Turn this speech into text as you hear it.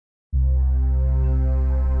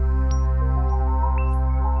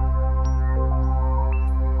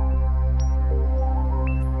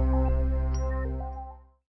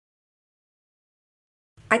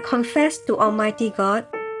I confess to Almighty God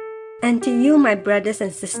and to you, my brothers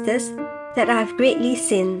and sisters, that I have greatly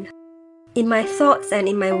sinned in my thoughts and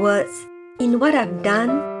in my words, in what I've done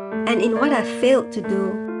and in what I've failed to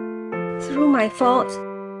do, through my fault,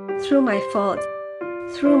 through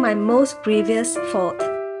my most grievous fault.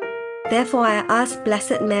 Therefore I ask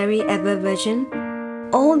Blessed Mary, ever Virgin,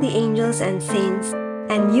 all the angels and saints,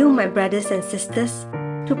 and you, my brothers and sisters,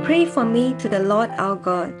 to pray for me to the Lord our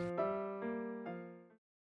God.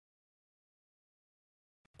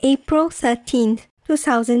 April 13th,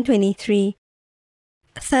 2023,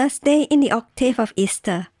 Thursday in the octave of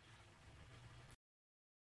Easter.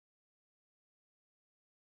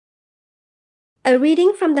 A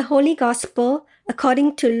reading from the Holy Gospel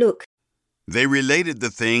according to Luke. They related the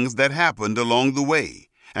things that happened along the way,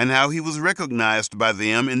 and how he was recognized by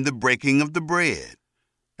them in the breaking of the bread.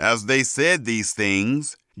 As they said these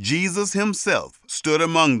things, Jesus himself stood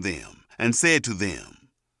among them and said to them,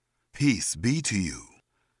 "Peace be to you."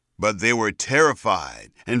 But they were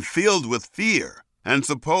terrified and filled with fear, and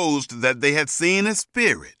supposed that they had seen a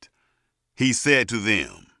spirit. He said to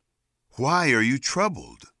them, "Why are you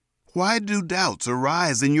troubled? Why do doubts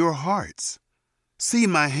arise in your hearts? See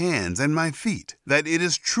my hands and my feet, that it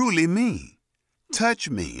is truly me.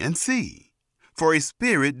 Touch me and see, for a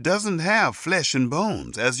spirit doesn't have flesh and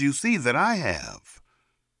bones, as you see that I have."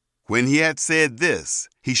 When he had said this,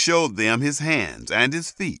 he showed them his hands and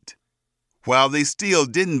his feet. While they still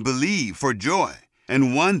didn't believe for joy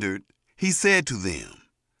and wondered, he said to them,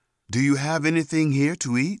 "Do you have anything here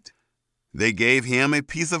to eat?" They gave him a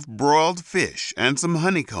piece of broiled fish and some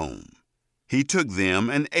honeycomb. He took them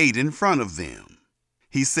and ate in front of them.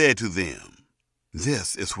 He said to them,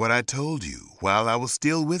 "This is what I told you while I was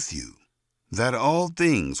still with you, that all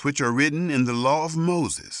things which are written in the law of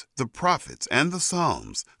Moses, the prophets, and the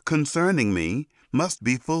Psalms concerning me must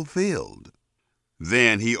be fulfilled."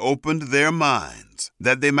 Then he opened their minds,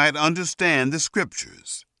 that they might understand the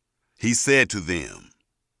Scriptures. He said to them,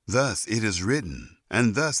 "Thus it is written,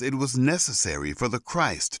 and thus it was necessary for the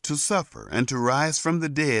Christ to suffer and to rise from the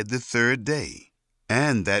dead the third day,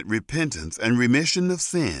 and that repentance and remission of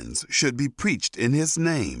sins should be preached in his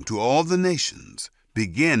name to all the nations,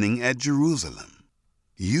 beginning at Jerusalem.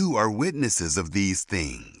 You are witnesses of these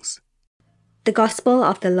things." The Gospel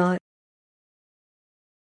of the Lord.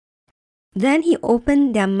 Then he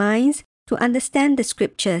opened their minds to understand the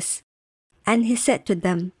Scriptures, and he said to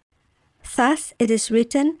them, "Thus it is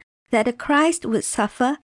written that the Christ would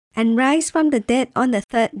suffer and rise from the dead on the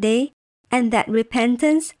third day, and that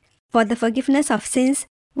repentance for the forgiveness of sins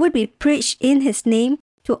would be preached in his name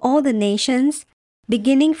to all the nations,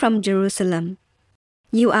 beginning from Jerusalem.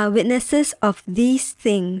 You are witnesses of these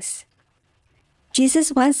things."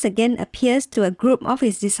 Jesus once again appears to a group of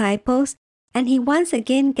his disciples, and he once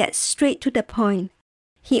again gets straight to the point.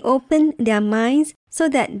 He opened their minds so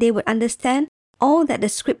that they would understand all that the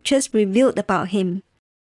Scriptures revealed about him.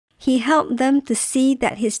 He helped them to see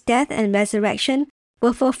that his death and resurrection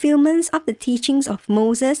were fulfillments of the teachings of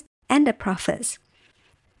Moses and the prophets.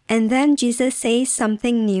 And then Jesus says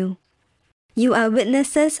something new. You are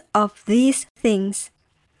witnesses of these things.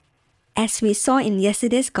 As we saw in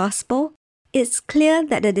yesterday's Gospel, it's clear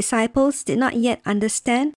that the disciples did not yet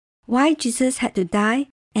understand why Jesus had to die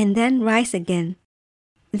and then rise again.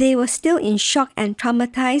 They were still in shock and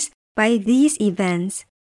traumatized by these events.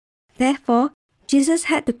 Therefore, Jesus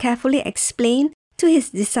had to carefully explain to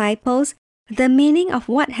his disciples the meaning of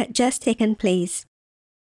what had just taken place.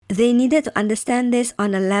 They needed to understand this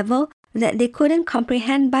on a level that they couldn't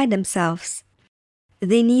comprehend by themselves.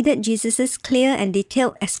 They needed Jesus' clear and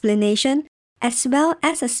detailed explanation, as well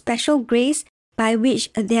as a special grace by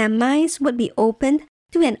which their minds would be opened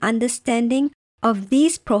to an understanding of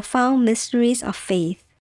these profound mysteries of faith.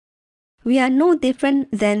 We are no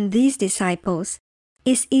different than these disciples.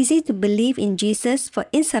 It's easy to believe in Jesus for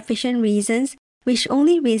insufficient reasons which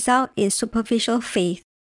only result in superficial faith.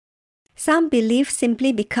 Some believe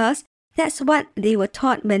simply because that's what they were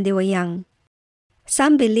taught when they were young.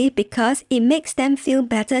 Some believe because it makes them feel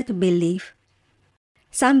better to believe.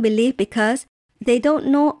 Some believe because they don't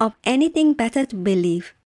know of anything better to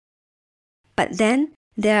believe. But then,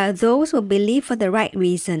 there are those who believe for the right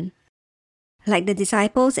reason. Like the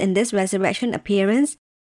disciples in this resurrection appearance,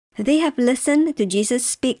 they have listened to Jesus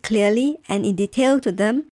speak clearly and in detail to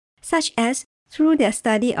them, such as through their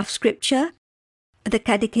study of Scripture, the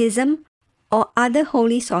Catechism, or other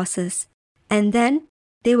holy sources. And then,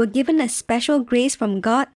 they were given a special grace from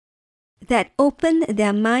God that opened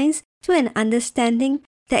their minds to an understanding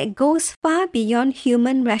that goes far beyond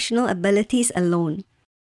human rational abilities alone.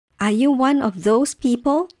 Are you one of those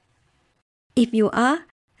people? If you are,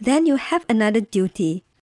 then you have another duty.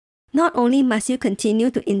 Not only must you continue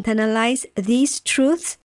to internalize these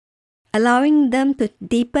truths, allowing them to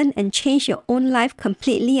deepen and change your own life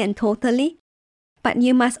completely and totally, but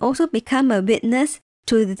you must also become a witness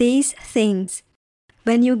to these things.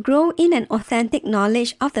 When you grow in an authentic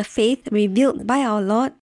knowledge of the faith revealed by our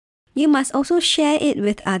Lord, you must also share it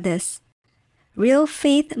with others. Real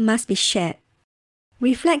faith must be shared.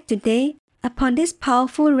 Reflect today upon this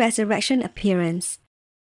powerful resurrection appearance.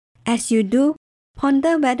 As you do,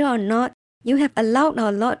 ponder whether or not you have allowed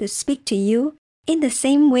our Lord to speak to you in the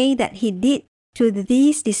same way that He did to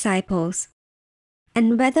these disciples,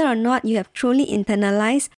 and whether or not you have truly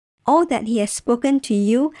internalized all that He has spoken to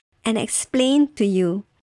you and explained to you.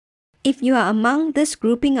 If you are among this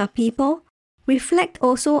grouping of people, reflect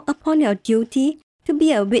also upon your duty to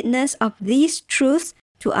be a witness of these truths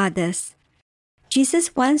to others.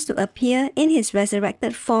 Jesus wants to appear in His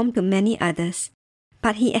resurrected form to many others,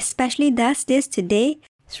 but He especially does this today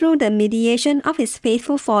through the mediation of His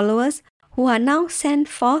faithful followers who are now sent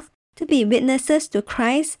forth to be witnesses to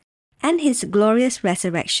Christ and His glorious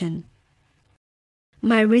resurrection.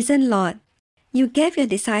 My risen Lord, You gave Your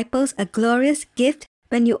disciples a glorious gift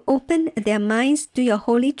when You opened their minds to Your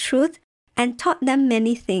holy truth and taught them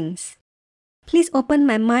many things. Please open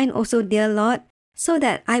my mind also, dear Lord, so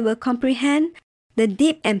that I will comprehend the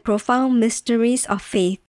deep and profound mysteries of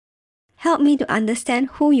faith. Help me to understand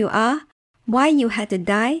who You are, why You had to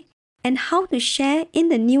die, and how to share in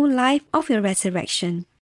the new life of Your resurrection.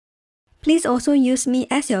 Please also use me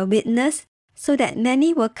as Your witness so that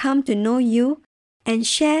many will come to know You and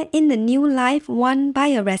share in the new life won by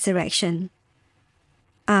Your resurrection.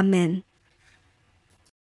 Amen.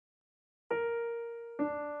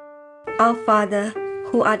 Our Father,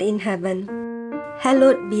 who art in heaven,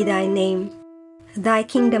 hallowed be Thy name. Thy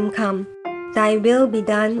kingdom come, Thy will be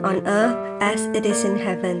done on earth as it is in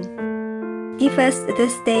heaven. Give us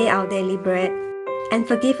this day our daily bread, and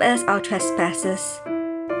forgive us our trespasses,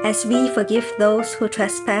 as we forgive those who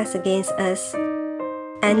trespass against us.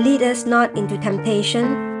 And lead us not into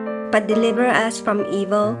temptation, but deliver us from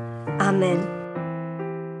evil. Amen.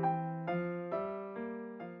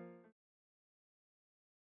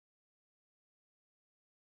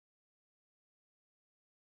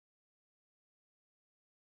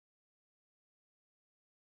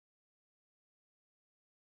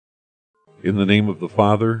 In the name of the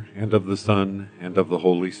Father, and of the Son, and of the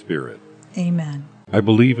Holy Spirit. Amen. I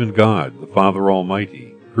believe in God, the Father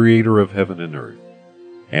Almighty, creator of heaven and earth,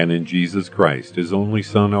 and in Jesus Christ, His only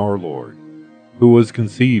Son, our Lord, who was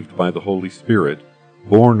conceived by the Holy Spirit,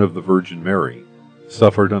 born of the Virgin Mary,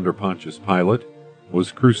 suffered under Pontius Pilate,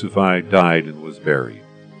 was crucified, died, and was buried.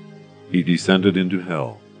 He descended into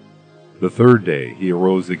hell. The third day He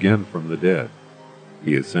arose again from the dead.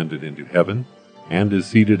 He ascended into heaven, and is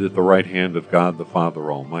seated at the right hand of God the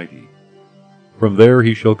Father Almighty. From there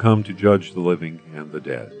He shall come to judge the living and the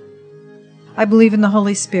dead. I believe in the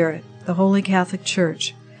Holy Spirit, the Holy Catholic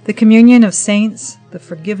Church, the communion of saints, the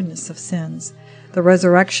forgiveness of sins, the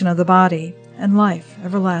resurrection of the body, and life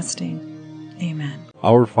everlasting. Amen.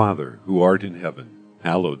 Our Father, who art in heaven,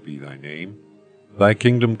 hallowed be Thy name. Thy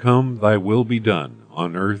kingdom come, Thy will be done,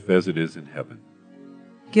 on earth as it is in heaven.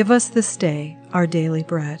 Give us this day our daily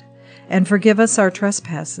bread, and forgive us our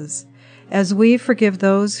trespasses, as we forgive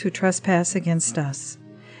those who trespass against us.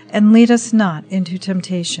 And lead us not into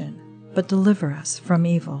temptation, but deliver us from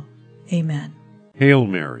evil. Amen. Hail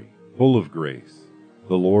Mary, full of grace,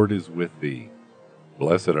 the Lord is with Thee.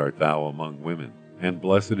 Blessed art Thou among women, and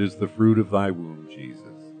blessed is the fruit of Thy womb, Jesus.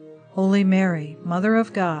 Holy Mary, Mother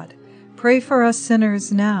of God, pray for us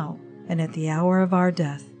sinners now and at the hour of our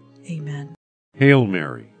death. Amen. Hail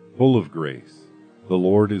Mary, full of grace, the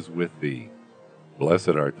Lord is with Thee. Blessed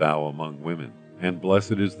art Thou among women, and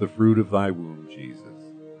blessed is the fruit of Thy womb, Jesus.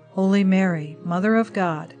 Holy Mary, Mother of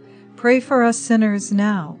God, pray for us sinners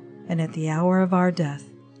now and at the hour of our death.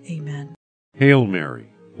 Amen. Hail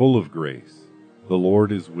Mary, full of grace, the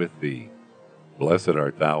Lord is with Thee. Blessed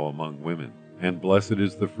art Thou among women, and blessed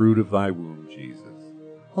is the fruit of Thy womb, Jesus.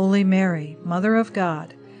 Holy Mary, Mother of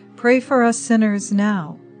God, pray for us sinners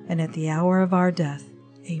now and at the hour of our death.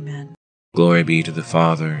 Amen. Glory be to the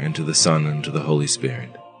Father, and to the Son, and to the Holy Spirit.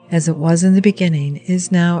 As it was in the beginning, is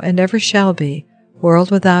now, and ever shall be,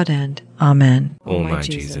 world without end. Amen. O my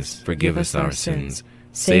Jesus, forgive us our sins,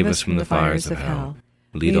 save us from the fires of hell,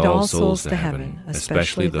 lead all souls to heaven,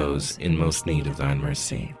 especially those in most need of Thine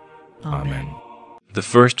mercy. Amen. The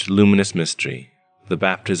first luminous mystery, the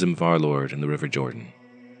baptism of our Lord in the River Jordan.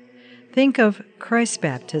 Think of Christ's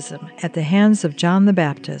baptism at the hands of John the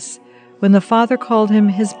Baptist, when the Father called him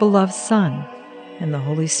His beloved Son, and the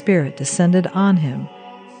Holy Spirit descended on him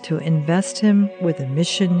to invest him with the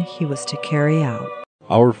mission he was to carry out.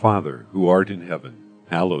 Our Father, who art in heaven,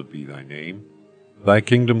 hallowed be thy name. Thy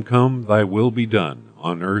kingdom come, thy will be done,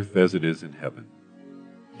 on earth as it is in heaven.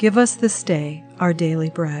 Give us this day our daily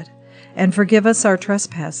bread, and forgive us our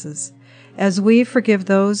trespasses, as we forgive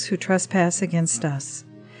those who trespass against us.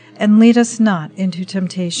 And lead us not into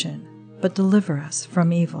temptation, but deliver us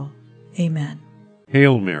from evil. Amen.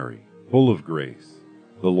 Hail Mary, full of grace,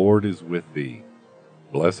 the Lord is with thee.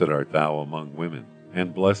 Blessed art thou among women,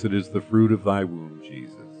 and blessed is the fruit of thy womb,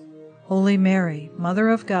 Jesus. Holy Mary, Mother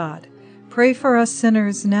of God, pray for us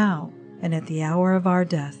sinners now and at the hour of our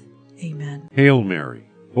death. Amen. Hail Mary,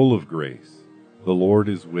 full of grace, the Lord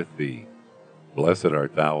is with thee. Blessed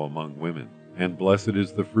art thou among women, and blessed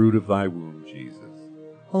is the fruit of thy womb, Jesus.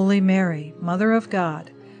 Holy Mary, Mother of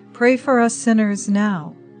God, pray for us sinners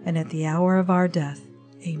now and at the hour of our death.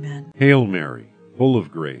 Amen. Hail Mary, full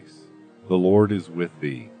of grace, the Lord is with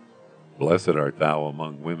thee. Blessed art thou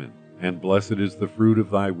among women, and blessed is the fruit of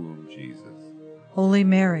thy womb, Jesus. Holy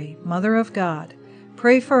Mary, Mother of God,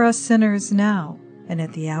 pray for us sinners now and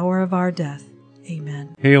at the hour of our death.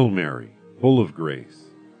 Amen. Hail Mary, full of grace,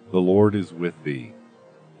 the Lord is with thee.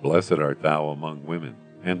 Blessed art thou among women,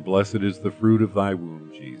 and blessed is the fruit of thy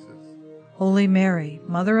womb, Jesus. Holy Mary,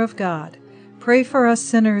 Mother of God, pray for us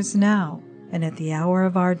sinners now and at the hour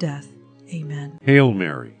of our death. Amen. Hail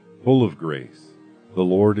Mary, full of grace, the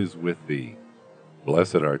Lord is with thee.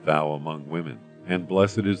 Blessed art thou among women, and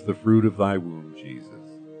blessed is the fruit of thy womb, Jesus.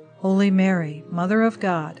 Holy Mary, Mother of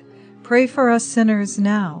God, pray for us sinners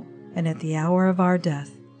now and at the hour of our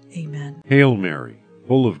death. Amen. Hail Mary,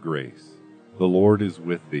 full of grace, the Lord is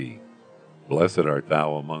with thee. Blessed art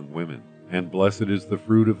thou among women, and blessed is the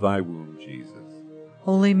fruit of thy womb, Jesus.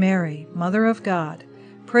 Holy Mary, Mother of God,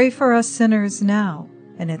 pray for us sinners now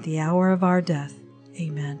and at the hour of our death.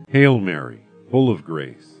 Amen. Hail Mary, full of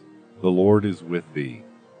grace, the Lord is with thee.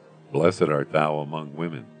 Blessed art thou among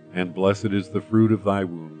women, and blessed is the fruit of thy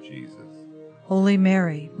womb, Jesus. Holy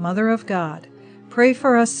Mary, Mother of God, pray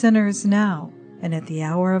for us sinners now and at the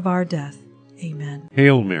hour of our death. Amen.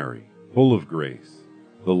 Hail Mary, full of grace,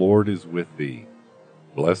 the Lord is with thee.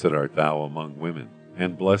 Blessed art thou among women,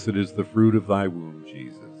 and blessed is the fruit of thy womb,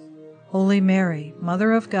 Jesus. Holy Mary,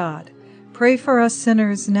 Mother of God, pray for us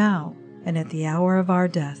sinners now and at the hour of our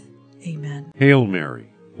death. Amen. Hail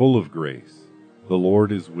Mary, full of grace, the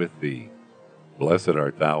Lord is with thee. Blessed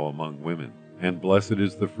art thou among women, and blessed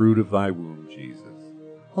is the fruit of thy womb, Jesus.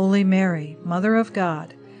 Holy Mary, Mother of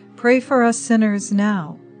God, pray for us sinners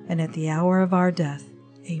now and at the hour of our death.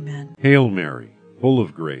 Amen. Hail Mary, full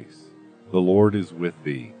of grace, the Lord is with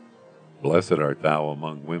thee. Blessed art thou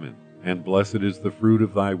among women, and blessed is the fruit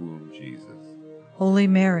of thy womb, Jesus. Holy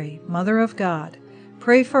Mary, Mother of God,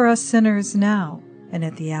 pray for us sinners now and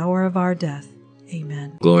at the hour of our death.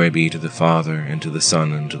 Amen. Glory be to the Father, and to the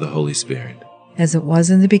Son, and to the Holy Spirit. As it was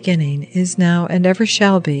in the beginning, is now, and ever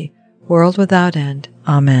shall be, world without end.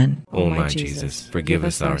 Amen. O my Jesus, forgive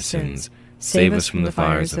us our sins, save us from the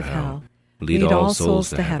fires of hell, lead all souls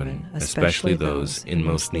to heaven, especially those in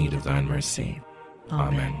most need of thine mercy.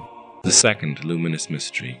 Amen. The second luminous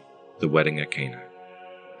mystery, the wedding at Cana.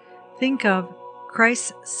 Think of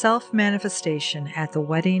Christ's self-manifestation at the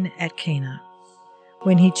wedding at Cana,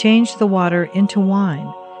 when he changed the water into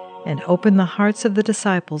wine and opened the hearts of the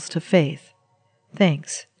disciples to faith,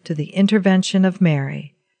 thanks to the intervention of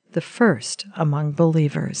Mary, the first among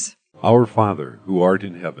believers. Our Father, who art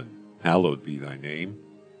in heaven, hallowed be thy name.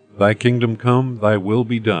 Thy kingdom come, thy will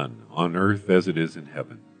be done, on earth as it is in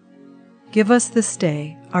heaven. Give us this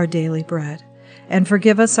day our daily bread, and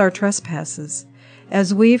forgive us our trespasses,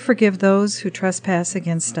 as we forgive those who trespass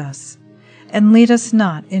against us. And lead us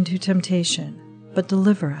not into temptation, but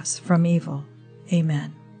deliver us from evil.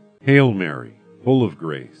 Amen. Hail Mary, full of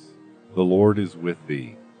grace, the Lord is with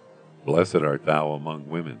thee. Blessed art thou among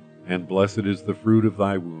women, and blessed is the fruit of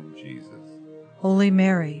thy womb, Jesus. Holy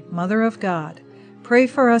Mary, Mother of God, pray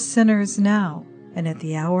for us sinners now and at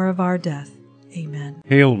the hour of our death. Amen.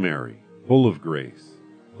 Hail Mary, full of grace,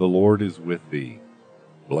 the Lord is with thee.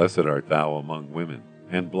 Blessed art thou among women,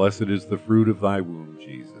 and blessed is the fruit of thy womb,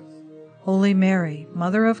 Jesus. Holy Mary,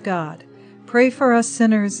 Mother of God, pray for us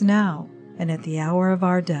sinners now and at the hour of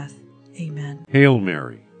our death. Amen. Hail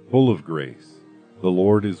Mary, full of grace, the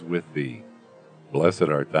Lord is with thee. Blessed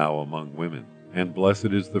art thou among women, and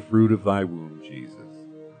blessed is the fruit of thy womb, Jesus.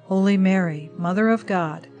 Holy Mary, Mother of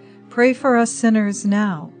God, pray for us sinners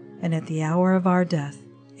now and at the hour of our death.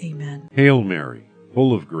 Amen. Hail Mary,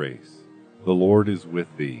 full of grace, the Lord is with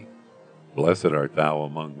thee. Blessed art thou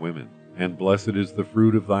among women, and blessed is the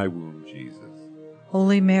fruit of thy womb, Jesus.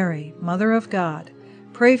 Holy Mary, Mother of God,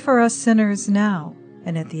 pray for us sinners now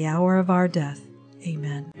and at the hour of our death.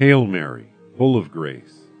 Amen. Hail Mary, full of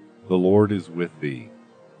grace, the Lord is with thee.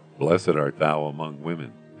 Blessed art thou among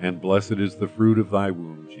women, and blessed is the fruit of thy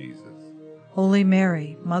womb, Jesus. Holy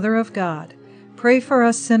Mary, Mother of God, pray for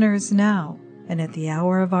us sinners now and at the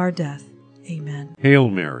hour of our death. Amen. Hail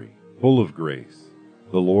Mary, full of grace,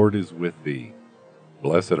 the Lord is with thee.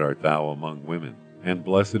 Blessed art thou among women, and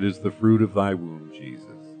blessed is the fruit of thy womb, Jesus.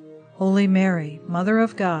 Holy Mary, Mother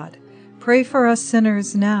of God, pray for us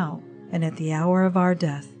sinners now and at the hour of our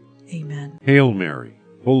death. Amen. Hail Mary,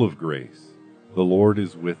 full of grace, the Lord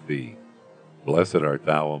is with thee. Blessed art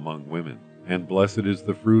thou among women, and blessed is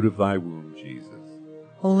the fruit of thy womb, Jesus.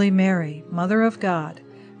 Holy Mary, Mother of God,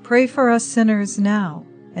 pray for us sinners now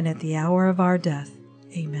and at the hour of our death.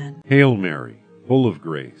 Amen. Hail Mary, full of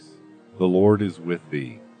grace, the Lord is with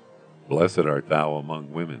thee. Blessed art thou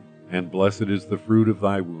among women, and blessed is the fruit of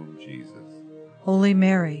thy womb, Jesus. Holy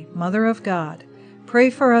Mary, Mother of God, pray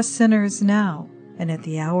for us sinners now and at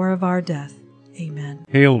the hour of our death. Amen.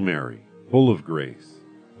 Hail Mary, full of grace,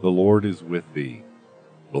 the Lord is with thee.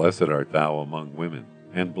 Blessed art thou among women,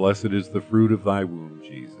 and blessed is the fruit of thy womb,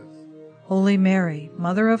 Jesus. Holy Mary,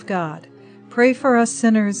 Mother of God, pray for us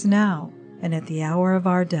sinners now and at the hour of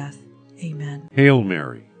our death. Amen. Hail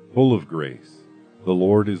Mary, full of grace, the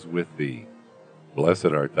Lord is with thee. Blessed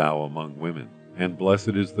art thou among women, and blessed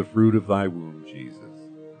is the fruit of thy womb, Jesus.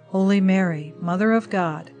 Holy Mary, Mother of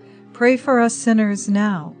God, pray for us sinners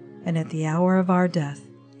now and at the hour of our death.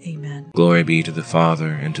 Amen. Glory be to the Father,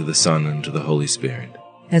 and to the Son, and to the Holy Spirit.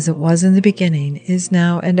 As it was in the beginning, is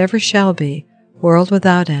now, and ever shall be, world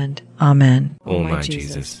without end. Amen. O my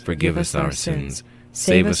Jesus, forgive us our sins,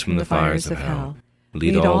 save us from the fires of hell,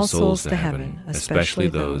 lead all souls to heaven, especially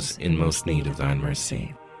those in most need of thine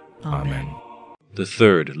mercy. Amen. The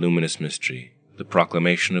third luminous mystery, the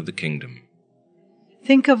proclamation of the kingdom.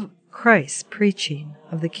 Think of Christ's preaching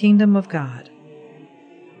of the kingdom of God,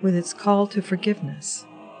 with its call to forgiveness,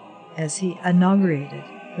 as he inaugurated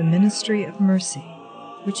the ministry of mercy,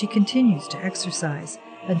 which he continues to exercise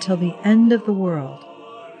until the end of the world,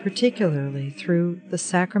 particularly through the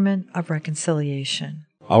sacrament of reconciliation.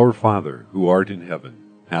 Our Father, who art in heaven,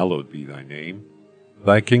 hallowed be thy name.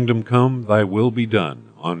 Thy kingdom come, thy will be done,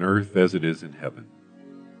 on earth as it is in heaven.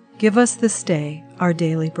 Give us this day our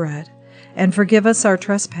daily bread, and forgive us our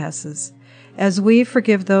trespasses, as we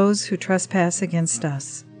forgive those who trespass against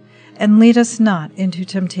us. And lead us not into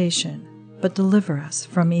temptation, but deliver us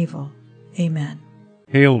from evil. Amen.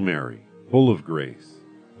 Hail Mary, full of grace,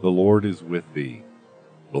 the Lord is with thee.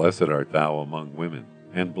 Blessed art thou among women,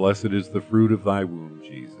 and blessed is the fruit of thy womb,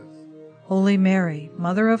 Jesus. Holy Mary,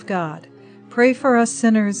 Mother of God, pray for us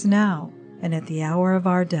sinners now and at the hour of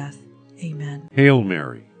our death. Amen. Hail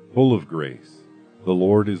Mary, full of grace, the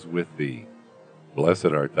Lord is with thee. Blessed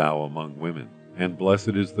art thou among women, and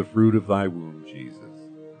blessed is the fruit of thy womb, Jesus.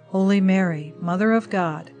 Holy Mary, Mother of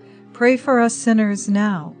God, pray for us sinners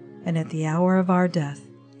now and at the hour of our death.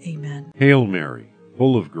 Amen. Hail Mary,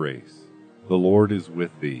 full of grace, the Lord is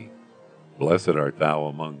with thee. Blessed art thou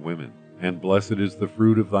among women, and blessed is the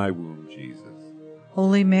fruit of thy womb, Jesus.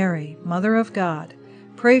 Holy Mary, Mother of God,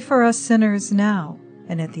 pray for us sinners now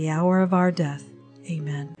and at the hour of our death.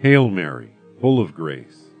 Amen. Hail Mary, full of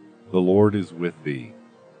grace, the Lord is with thee.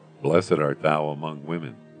 Blessed art thou among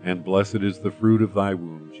women, and blessed is the fruit of thy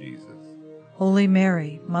womb, Jesus. Holy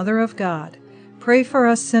Mary, Mother of God, pray for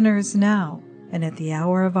us sinners now and at the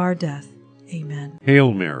hour of our death. Amen.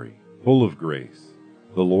 Hail Mary, full of grace,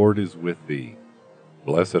 the Lord is with thee.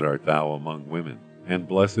 Blessed art thou among women, and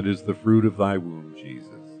blessed is the fruit of thy womb, Jesus.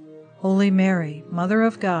 Holy Mary, Mother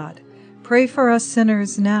of God, pray for us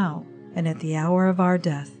sinners now and at the hour of our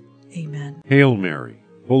death. Amen. Hail Mary,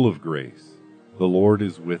 full of grace, the Lord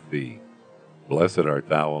is with thee. Blessed art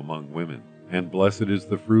thou among women, and blessed is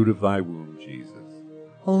the fruit of thy womb, Jesus.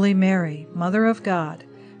 Holy Mary, Mother of God,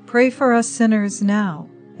 pray for us sinners now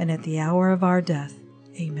and at the hour of our death.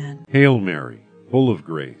 Amen. Hail Mary, full of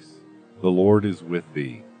grace, the Lord is with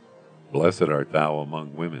thee. Blessed art thou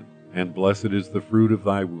among women, and blessed is the fruit of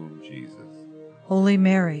thy womb, Jesus. Holy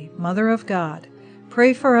Mary, Mother of God,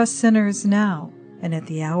 pray for us sinners now and at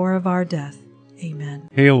the hour of our death. Amen.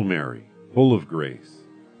 Hail Mary, full of grace,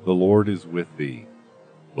 the Lord is with thee.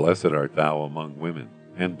 Blessed art thou among women,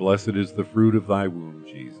 and blessed is the fruit of thy womb,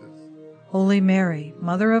 Jesus. Holy Mary,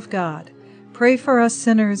 Mother of God, pray for us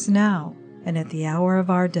sinners now and at the hour of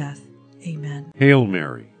our death. Amen. Hail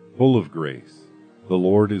Mary, full of grace, the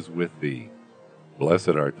Lord is with thee. Blessed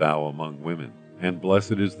art thou among women, and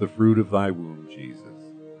blessed is the fruit of thy womb, Jesus.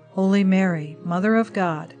 Holy Mary, Mother of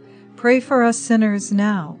God, pray for us sinners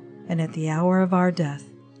now and at the hour of our death.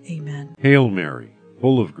 Amen. Hail Mary,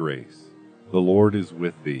 full of grace, The Lord is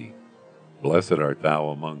with thee. Blessed art thou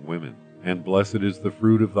among women, and blessed is the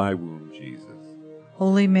fruit of thy womb, Jesus.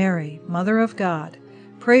 Holy Mary, Mother of God,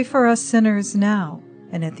 pray for us sinners now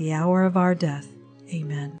and at the hour of our death.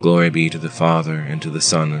 Amen. Glory be to the Father, and to the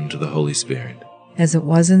Son, and to the Holy Spirit. As it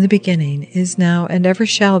was in the beginning, is now, and ever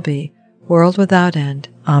shall be, world without end.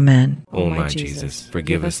 Amen. O my Jesus,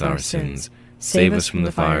 forgive us our sins, save us from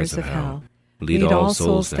the fires of hell, lead all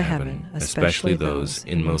souls to heaven, especially those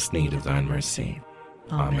in most need of thine mercy.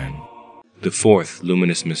 Amen. The fourth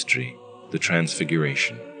luminous mystery, the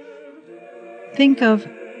Transfiguration. Think of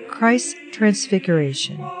Christ's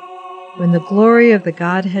transfiguration, when the glory of the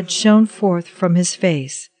Godhead shone forth from his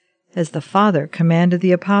face, as the Father commanded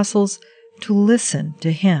the apostles to listen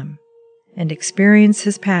to him and experience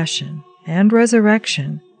his passion and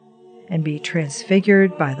resurrection and be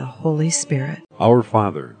transfigured by the Holy Spirit. Our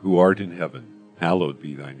Father, who art in heaven, hallowed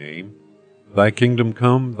be thy name. Thy kingdom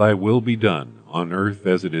come, thy will be done, on earth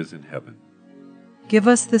as it is in heaven. Give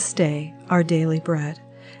us this day our daily bread,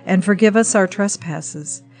 and forgive us our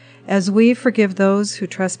trespasses, as we forgive those who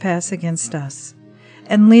trespass against us.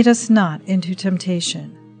 And lead us not into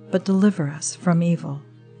temptation, but deliver us from evil.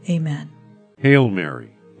 Amen. Hail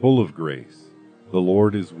Mary, full of grace, the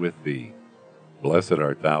Lord is with thee. Blessed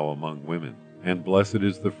art thou among women, and blessed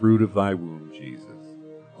is the fruit of thy womb, Jesus.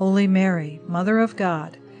 Holy Mary, Mother of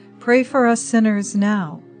God, pray for us sinners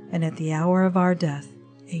now and at the hour of our death.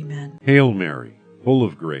 Amen. Hail Mary, full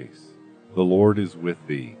of grace, the Lord is with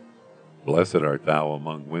thee. Blessed art thou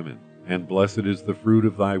among women, and blessed is the fruit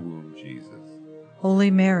of thy womb, Jesus.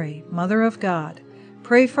 Holy Mary, Mother of God,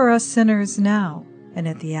 pray for us sinners now and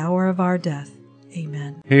at the hour of our death.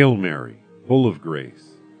 Amen. Hail Mary, full of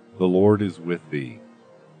grace, the Lord is with thee.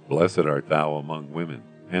 Blessed art thou among women,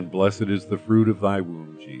 and blessed is the fruit of thy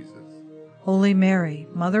womb, Jesus. Holy Mary,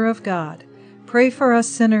 Mother of God, pray for us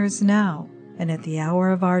sinners now and at the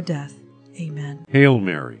hour of our death. Amen. Hail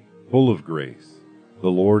Mary, full of grace, the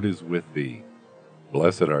Lord is with thee.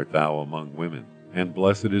 Blessed art thou among women, and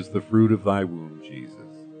blessed is the fruit of thy womb, Jesus.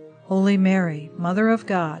 Holy Mary, Mother of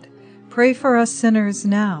God, pray for us sinners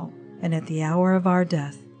now and at the hour of our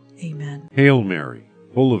death. Amen. Hail Mary,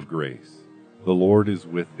 full of grace, the Lord is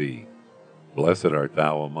with thee. Blessed art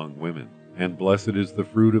thou among women, and blessed is the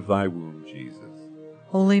fruit of thy womb, Jesus.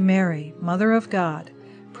 Holy Mary, Mother of God,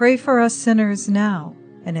 pray for us sinners now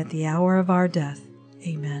and at the hour of our death.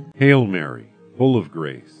 Amen. Hail Mary, full of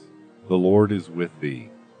grace, the Lord is with thee.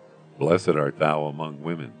 Blessed art thou among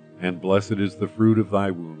women, and blessed is the fruit of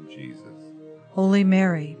thy womb, Jesus. Holy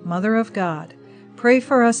Mary, Mother of God, pray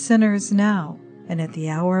for us sinners now and at the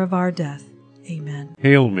hour of our death. Amen.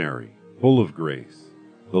 Hail Mary, full of grace,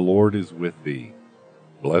 the Lord is with thee.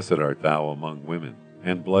 Blessed art thou among women,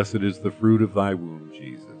 and blessed is the fruit of thy womb,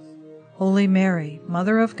 Jesus. Holy Mary,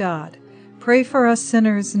 Mother of God, pray for us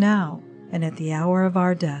sinners now and at the hour of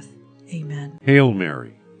our death. Amen. Hail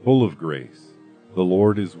Mary, full of grace, the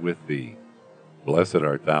Lord is with thee. Blessed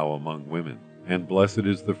art thou among women, and blessed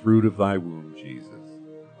is the fruit of thy womb, Jesus.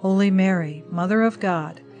 Holy Mary, Mother of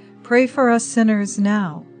God, pray for us sinners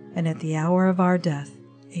now and at the hour of our death.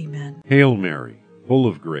 Amen. Hail Mary, full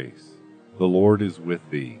of grace, the Lord is with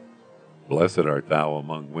thee. Blessed art thou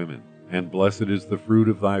among women, and blessed is the fruit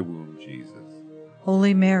of thy womb, Jesus.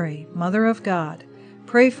 Holy Mary, Mother of God,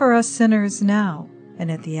 pray for us sinners now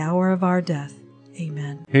and at the hour of our death.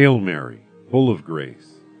 Amen. Hail Mary, full of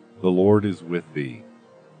grace, the Lord is with thee.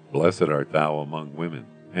 Blessed art thou among women,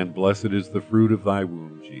 and blessed is the fruit of thy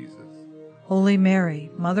womb, Jesus. Holy Mary,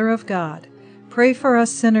 Mother of God, pray for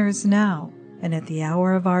us sinners now and at the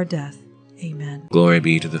hour of our death. Amen. Glory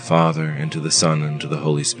be to the Father, and to the Son, and to the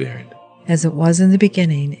Holy Spirit. As it was in the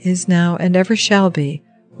beginning, is now, and ever shall be,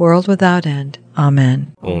 world without end.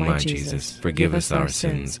 Amen. O my Jesus, forgive us our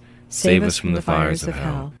sins, save us from the fires of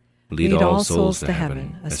hell, lead all souls to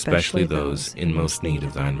heaven, especially those in most need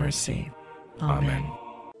of thine mercy. Amen.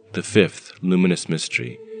 The fifth luminous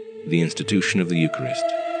mystery, the institution of the Eucharist.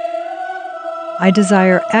 I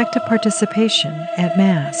desire active participation at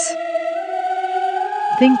Mass.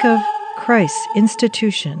 Think of Christ's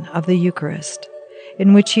institution of the Eucharist,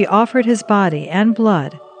 in which he offered his body and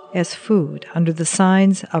blood as food under the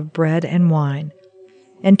signs of bread and wine,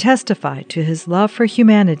 and testified to his love for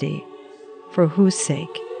humanity, for whose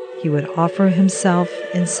sake he would offer himself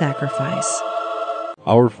in sacrifice.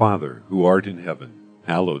 Our Father, who art in heaven,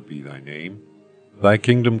 hallowed be thy name. Thy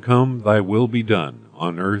kingdom come, thy will be done,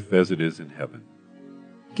 on earth as it is in heaven.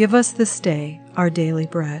 Give us this day our daily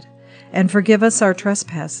bread, and forgive us our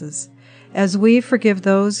trespasses, as we forgive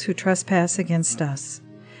those who trespass against us.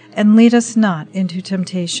 And lead us not into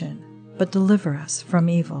temptation, but deliver us from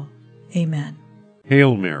evil. Amen.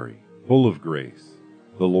 Hail Mary, full of grace,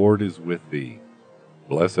 the Lord is with thee.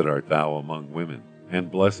 Blessed art thou among women,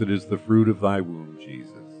 and blessed is the fruit of thy womb,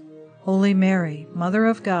 Jesus. Holy Mary, Mother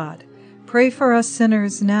of God, pray for us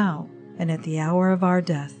sinners now and at the hour of our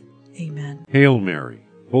death. Amen. Hail Mary,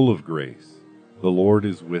 full of grace, the Lord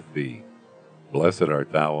is with thee. Blessed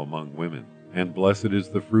art thou among women, and blessed is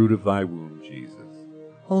the fruit of thy womb, Jesus.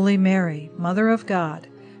 Holy Mary, Mother of God,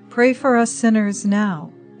 pray for us sinners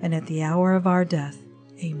now and at the hour of our death.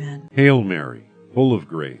 Amen. Hail Mary, full of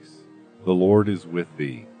grace, the Lord is with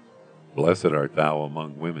thee. Blessed art thou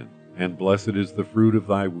among women, and blessed is the fruit of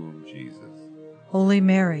thy womb, Jesus. Holy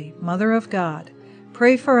Mary, Mother of God,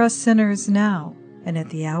 pray for us sinners now and at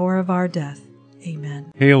the hour of our death.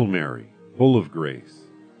 Amen. Hail Mary, full of grace,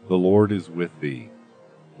 the Lord is with thee.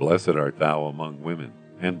 Blessed art thou among women,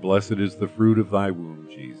 and blessed is the fruit of thy womb,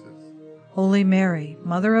 Jesus. Holy Mary,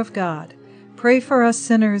 Mother of God, pray for us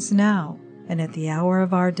sinners now and at the hour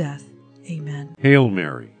of our death. Amen. Hail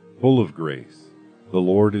Mary, full of grace, the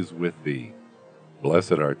Lord is with thee.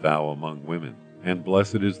 Blessed art thou among women, and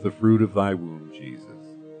blessed is the fruit of thy womb, Jesus.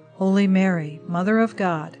 Holy Mary, Mother of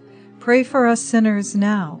God, pray for us sinners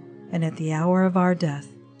now and at the hour of our death.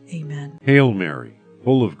 Amen. Hail Mary,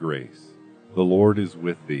 full of grace, the Lord is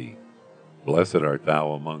with thee. Blessed art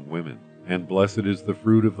thou among women, and blessed is the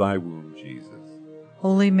fruit of thy womb, Jesus.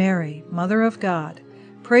 Holy Mary, Mother of God,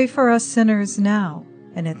 pray for us sinners now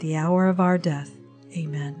and at the hour of our death.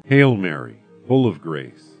 Amen. Hail Mary, full of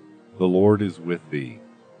grace, the Lord is with thee.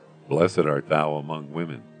 Blessed art thou among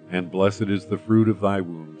women, and blessed is the fruit of thy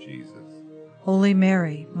womb, Jesus. Holy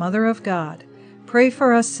Mary, Mother of God, pray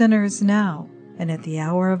for us sinners now and at the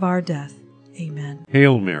hour of our death. Amen.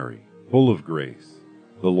 Hail Mary, full of grace,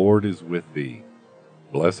 the Lord is with thee.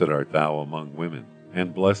 Blessed art thou among women,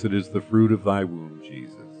 and blessed is the fruit of thy womb,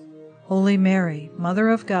 Jesus. Holy Mary, Mother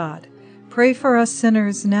of God, pray for us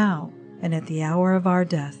sinners now and at the hour of our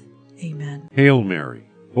death. Amen. Hail Mary,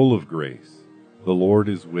 full of grace, the Lord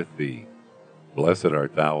is with thee. Blessed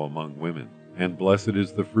art thou among women, and blessed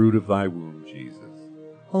is the fruit of thy womb, Jesus.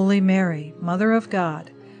 Holy Mary, Mother of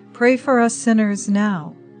God, pray for us sinners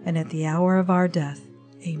now and at the hour of our death.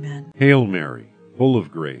 Amen. Hail Mary, full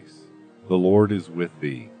of grace, the Lord is with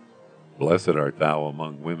thee. Blessed art thou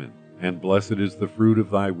among women, and blessed is the fruit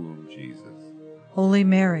of thy womb, Jesus. Holy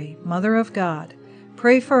Mary, Mother of God,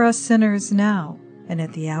 pray for us sinners now and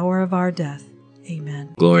at the hour of our death.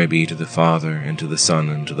 Amen. Glory be to the Father, and to the Son,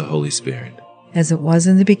 and to the Holy Spirit. As it was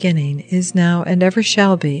in the beginning, is now, and ever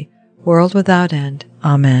shall be, world without end.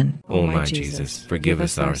 Amen. O my Jesus, forgive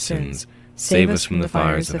us our sins, save us from the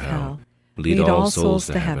fires of hell, lead all souls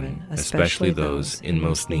to heaven, especially those in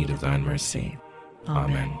most need of thine mercy.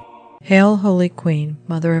 Amen. Hail, Holy Queen,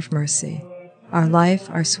 Mother of Mercy, our life,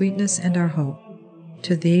 our sweetness, and our hope.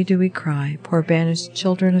 To thee do we cry, poor banished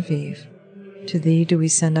children of Eve. To thee do we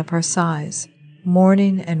send up our sighs,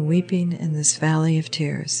 mourning and weeping in this valley of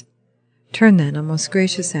tears. Turn then, O most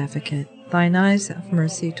gracious Advocate, thine eyes of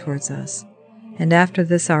mercy towards us, and after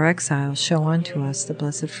this our exile show unto us the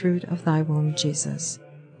blessed fruit of thy womb, Jesus.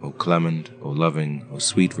 O clement, O loving, O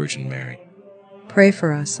sweet Virgin Mary, Pray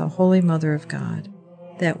for us, O Holy Mother of God,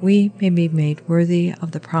 that we may be made worthy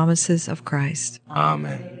of the promises of Christ.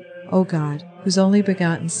 Amen. O God, whose only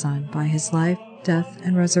begotten Son, by his life, death,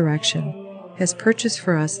 and resurrection, has purchased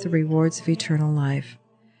for us the rewards of eternal life,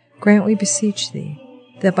 grant, we beseech thee,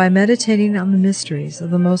 that by meditating on the mysteries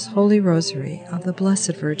of the most holy Rosary of the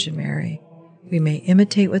Blessed Virgin Mary, we may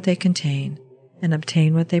imitate what they contain and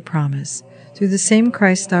obtain what they promise, through the same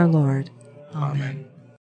Christ our Lord. Amen.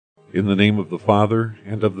 In the name of the Father,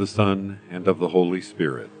 and of the Son, and of the Holy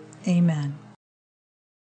Spirit. Amen.